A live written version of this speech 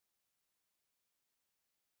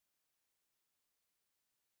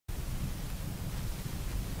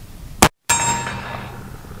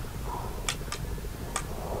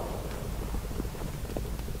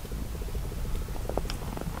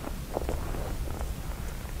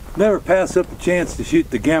Never pass up a chance to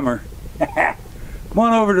shoot the gimmer. Come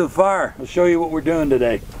on over to the fire. I'll show you what we're doing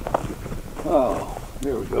today. Oh,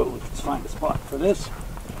 there we go. Let's find a spot for this.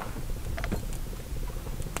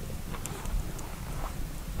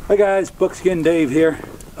 Hi guys, Buckskin Dave here.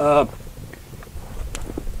 A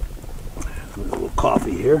little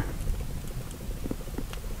coffee here.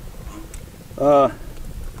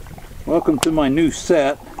 Welcome to my new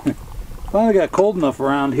set. Finally got cold enough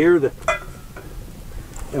around here that,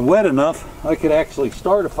 and wet enough I could actually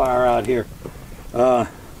start a fire out here. Of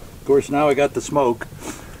course now I got the smoke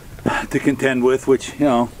to contend with, which, you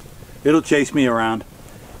know, it'll chase me around.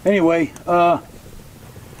 Anyway, I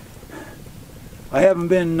haven't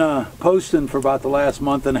been posting for about the last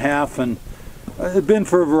month and a half, and it's been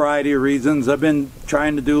for a variety of reasons. I've been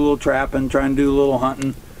trying to do a little trapping, trying to do a little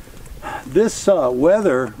hunting. This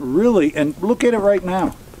weather really, and look at it right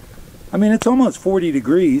now. I mean, it's almost 40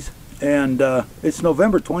 degrees, and it's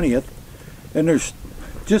November 20th, and there's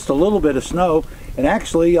just a little bit of snow. And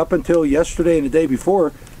actually, up until yesterday and the day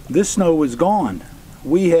before, this snow was gone.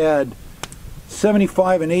 We had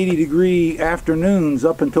 75 and 80 degree afternoons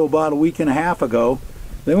up until about a week and a half ago.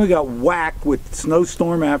 Then we got whacked with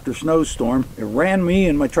snowstorm after snowstorm. It ran me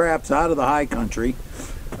and my traps out of the high country.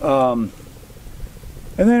 And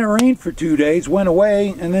then it rained for 2 days, went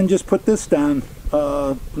away, and then just put this down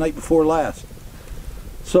night before last.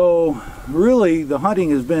 So really the hunting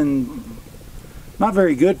has been not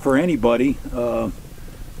very good for anybody.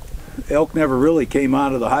 Elk never really came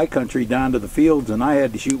out of the high country down to the fields, and I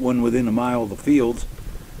had to shoot one within a mile of the fields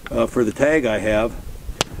for the tag I have.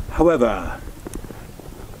 However,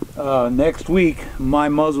 next week my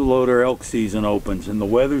muzzleloader elk season opens, and the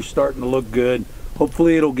weather's starting to look good.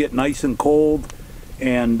 Hopefully it'll get nice and cold,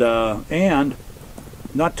 and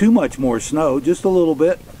not too much more snow, just a little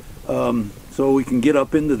bit, so we can get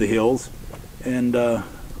up into the hills, and I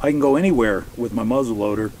can go anywhere with my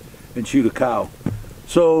muzzleloader and shoot a cow.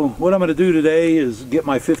 So what I'm going to do today is get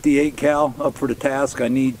my 58 cal up for the task. I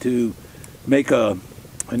need to make a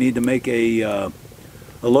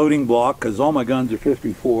loading block, because all my guns are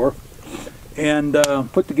 54, and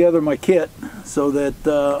put together my kit so that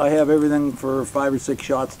I have everything for 5 or 6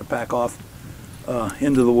 shots to pack off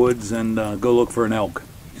into the woods and go look for an elk.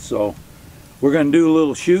 So we're going to do a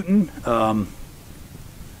little shooting.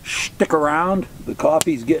 Stick around. The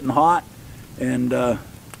coffee's getting hot, and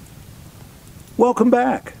welcome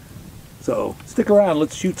back. So stick around,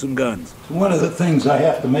 let's shoot some guns. So one of the things I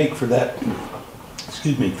have to make for that,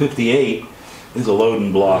 58, is a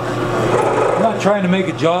loading block. I'm not trying to make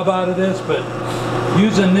a job out of this, but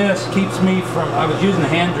using this keeps me from, I was using the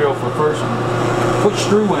hand drill for first one. Push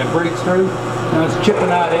through when it breaks through, and it's chipping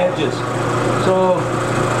out edges. So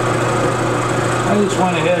I just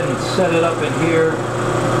went ahead and set it up in here.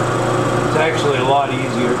 It's actually a lot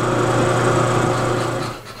easier.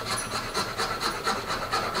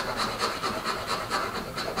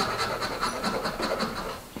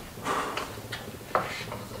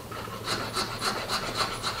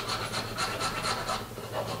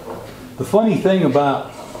 The funny thing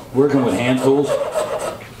about working with hand tools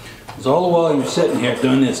is all the while you're sitting here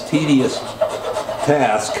doing this tedious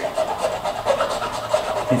task,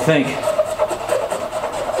 you think,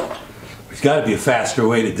 there's got to be a faster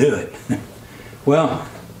way to do it. Well,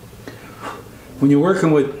 when you're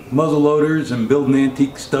working with muzzle loaders and building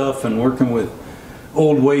antique stuff and working with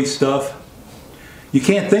old way stuff, you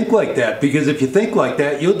can't think like that, because if you think like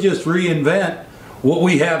that, you'll just reinvent what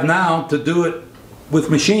we have now to do it with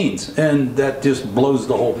machines, and that just blows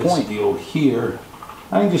the whole point. This deal here,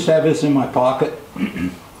 I can just have this in my pocket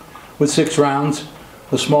with 6 rounds,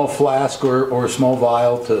 a small flask or a small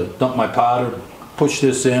vial to dump my powder, push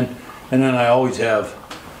this in, and then I always have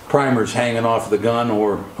primers hanging off the gun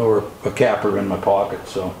or a capper in my pocket.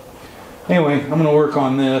 So anyway, I'm going to work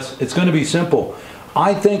on this. It's going to be simple.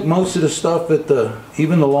 I think most of the stuff that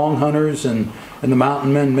even the long hunters and the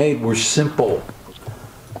mountain men made were simple.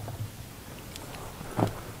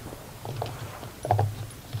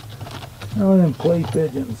 Now then, play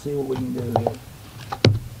pigeon and see what we can do here.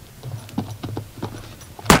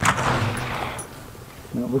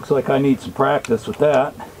 Now, it looks like I need some practice with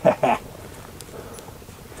that. I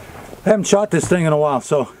haven't shot this thing in a while,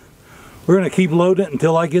 so we're going to keep loading it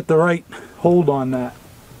until I get the right hold on that.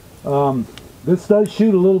 This does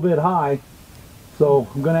shoot a little bit high, so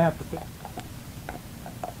I'm going to have to...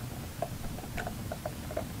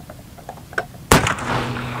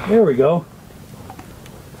 There we go.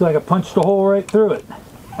 Looks like I punched a hole right through it.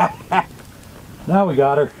 Now we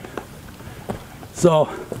got her. So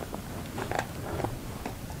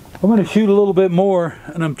I'm going to shoot a little bit more,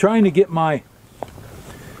 and I'm trying to get my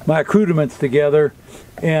my accoutrements together.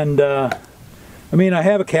 And I mean, I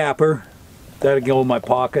have a capper that'll go in my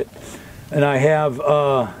pocket, and I have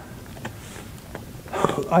a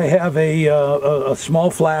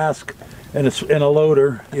small flask and a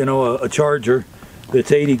loader, you know, a charger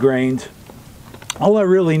that's 80 grains. All I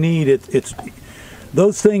really need, it's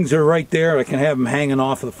those things are right there. I can have them hanging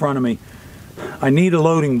off the front of me. I need a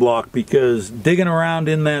loading block because digging around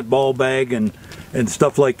in that ball bag and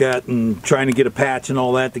stuff like that and trying to get a patch and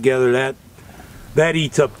all that together, that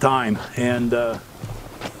eats up time. And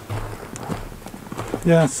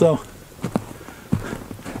yeah, so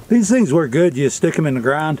these things work good. You stick them in the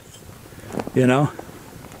ground, you know,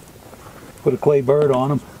 put a clay bird on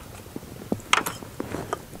them,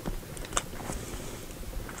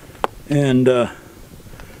 and you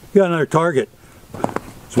got another target.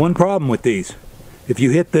 There's one problem with these. If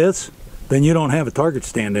you hit this, then you don't have a target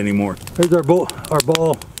stand anymore. There's our ball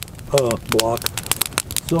block.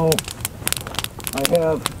 So I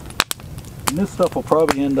have, and this stuff will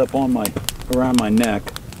probably end up on around my neck,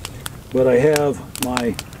 but I have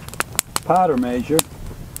my powder measure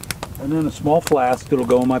and then a small flask that'll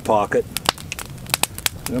go in my pocket,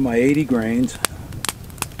 and my 80 grains.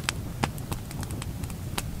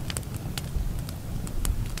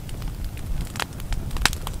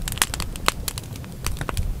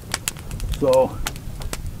 So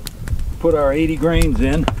put our 80 grains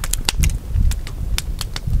in.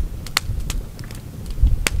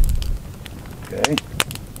 Okay,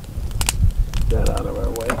 get that out of our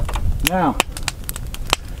way. Now,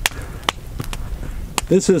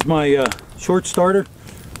 this is my short starter,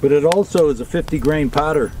 but it also is a 50 grain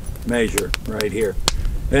powder measure right here.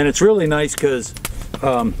 And it's really nice because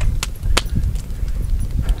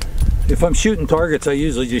if I'm shooting targets, I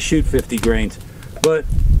usually just shoot 50 grains. But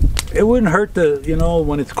it wouldn't hurt to, you know,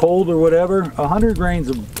 when it's cold or whatever, 100 grains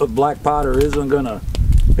of black powder isn't gonna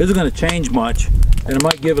change much, and it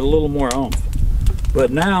might give it a little more oomph.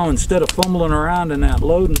 But now, instead of fumbling around in that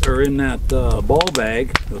ball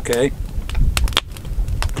bag, okay,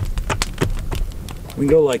 we can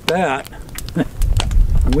go like that,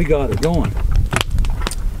 and we got it going.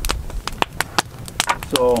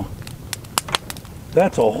 So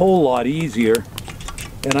that's a whole lot easier,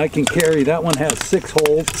 and I can carry, that one has 6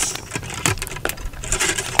 holes,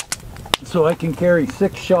 so I can carry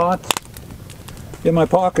 6 shots in my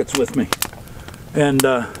pockets with me. And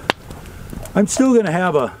I'm still going to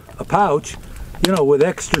have a pouch, you know, with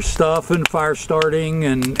extra stuff and fire starting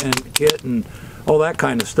and kit and all that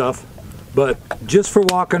kind of stuff. But just for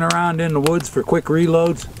walking around in the woods for quick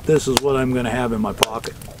reloads, this is what I'm going to have in my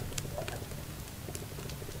pocket.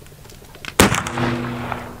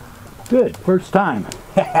 Good, first time.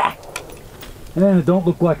 And it don't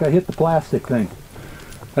look like I hit the plastic thing.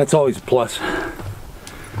 That's always a plus.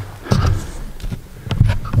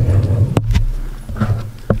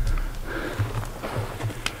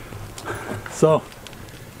 So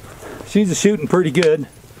she's shooting pretty good.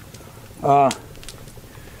 I'm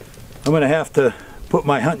gonna have to put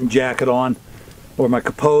my hunting jacket on, or my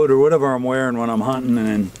capote, or whatever I'm wearing when I'm hunting, and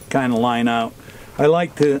then kind of line out. I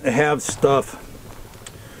like to have stuff,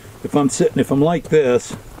 if I'm like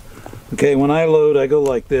this, okay, when I load I go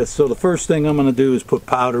like this. So the first thing I'm gonna do is put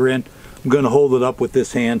powder in. I'm gonna hold it up with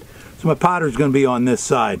this hand. So my powder is gonna be on this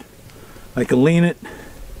side. I can lean it,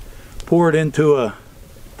 pour it into a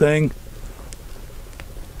thing,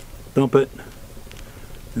 dump it,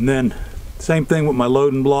 and then same thing with my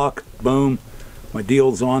loading block. Boom, my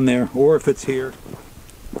deal's on there. Or if it's here,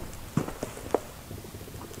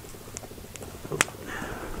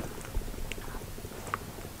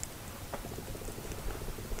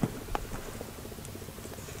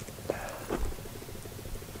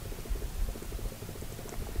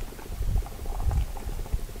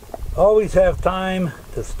 always have time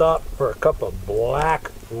to stop for a cup of Black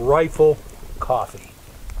Rifle coffee.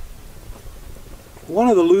 One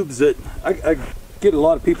of the lubes that I get, a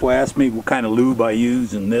lot of people ask me what kind of lube I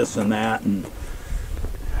use and this and that, and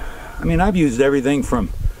I mean, I've used everything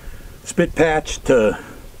from spit patch to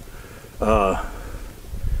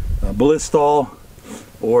Blistol,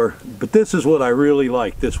 but this is what I really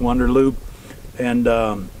like, this Wonder Lube, and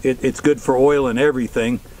it's good for oil and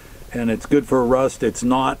everything, and it's good for rust. It's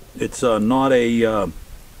not a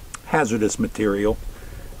hazardous material,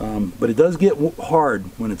 but it does get hard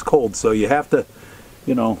when it's cold, so you have to,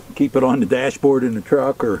 you know, keep it on the dashboard in the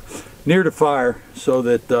truck or near the fire so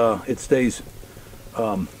that it stays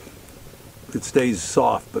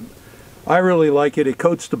soft. But I really like it. It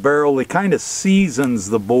coats the barrel. It kind of seasons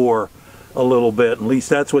the bore a little bit. At least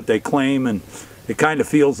that's what they claim, and it kind of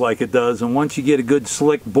feels like it does. And once you get a good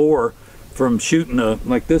slick bore from shooting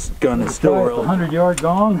like this gun is still 100-yard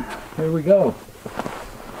gong. Here we go.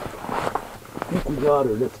 I think we got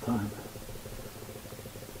her this time.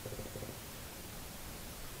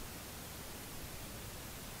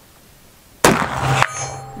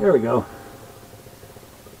 There we go.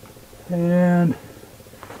 And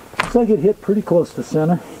looks like it hit pretty close to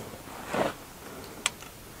center. A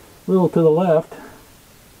little to the left.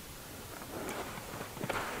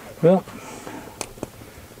 Well,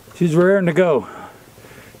 she's raring to go.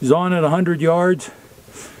 She's on at 100 yards.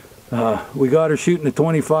 We got her shooting at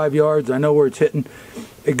 25 yards. I know where it's hitting.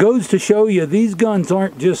 It goes to show you these guns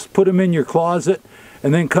aren't just put them in your closet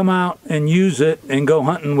and then come out and use it and go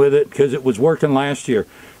hunting with it because it was working last year.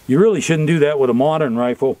 You really shouldn't do that with a modern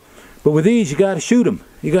rifle. But with these, you got to shoot them.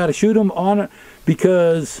 You got to shoot them on it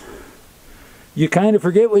because you kind of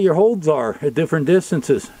forget what your holds are at different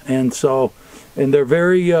distances. And they're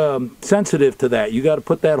very sensitive to that. You got to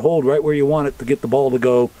put that hold right where you want it to get the ball to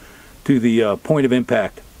go to the point of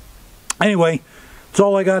impact. Anyway, that's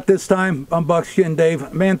all I got this time. I'm Buckskin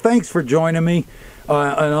Dave. Man, thanks for joining me.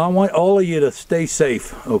 And I want all of you to stay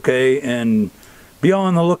safe, okay? And be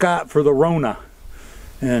on the lookout for the Rona.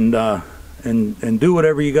 And do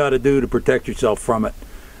whatever you got to do to protect yourself from it.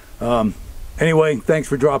 Anyway, thanks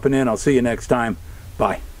for dropping in. I'll see you next time.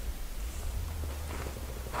 Bye.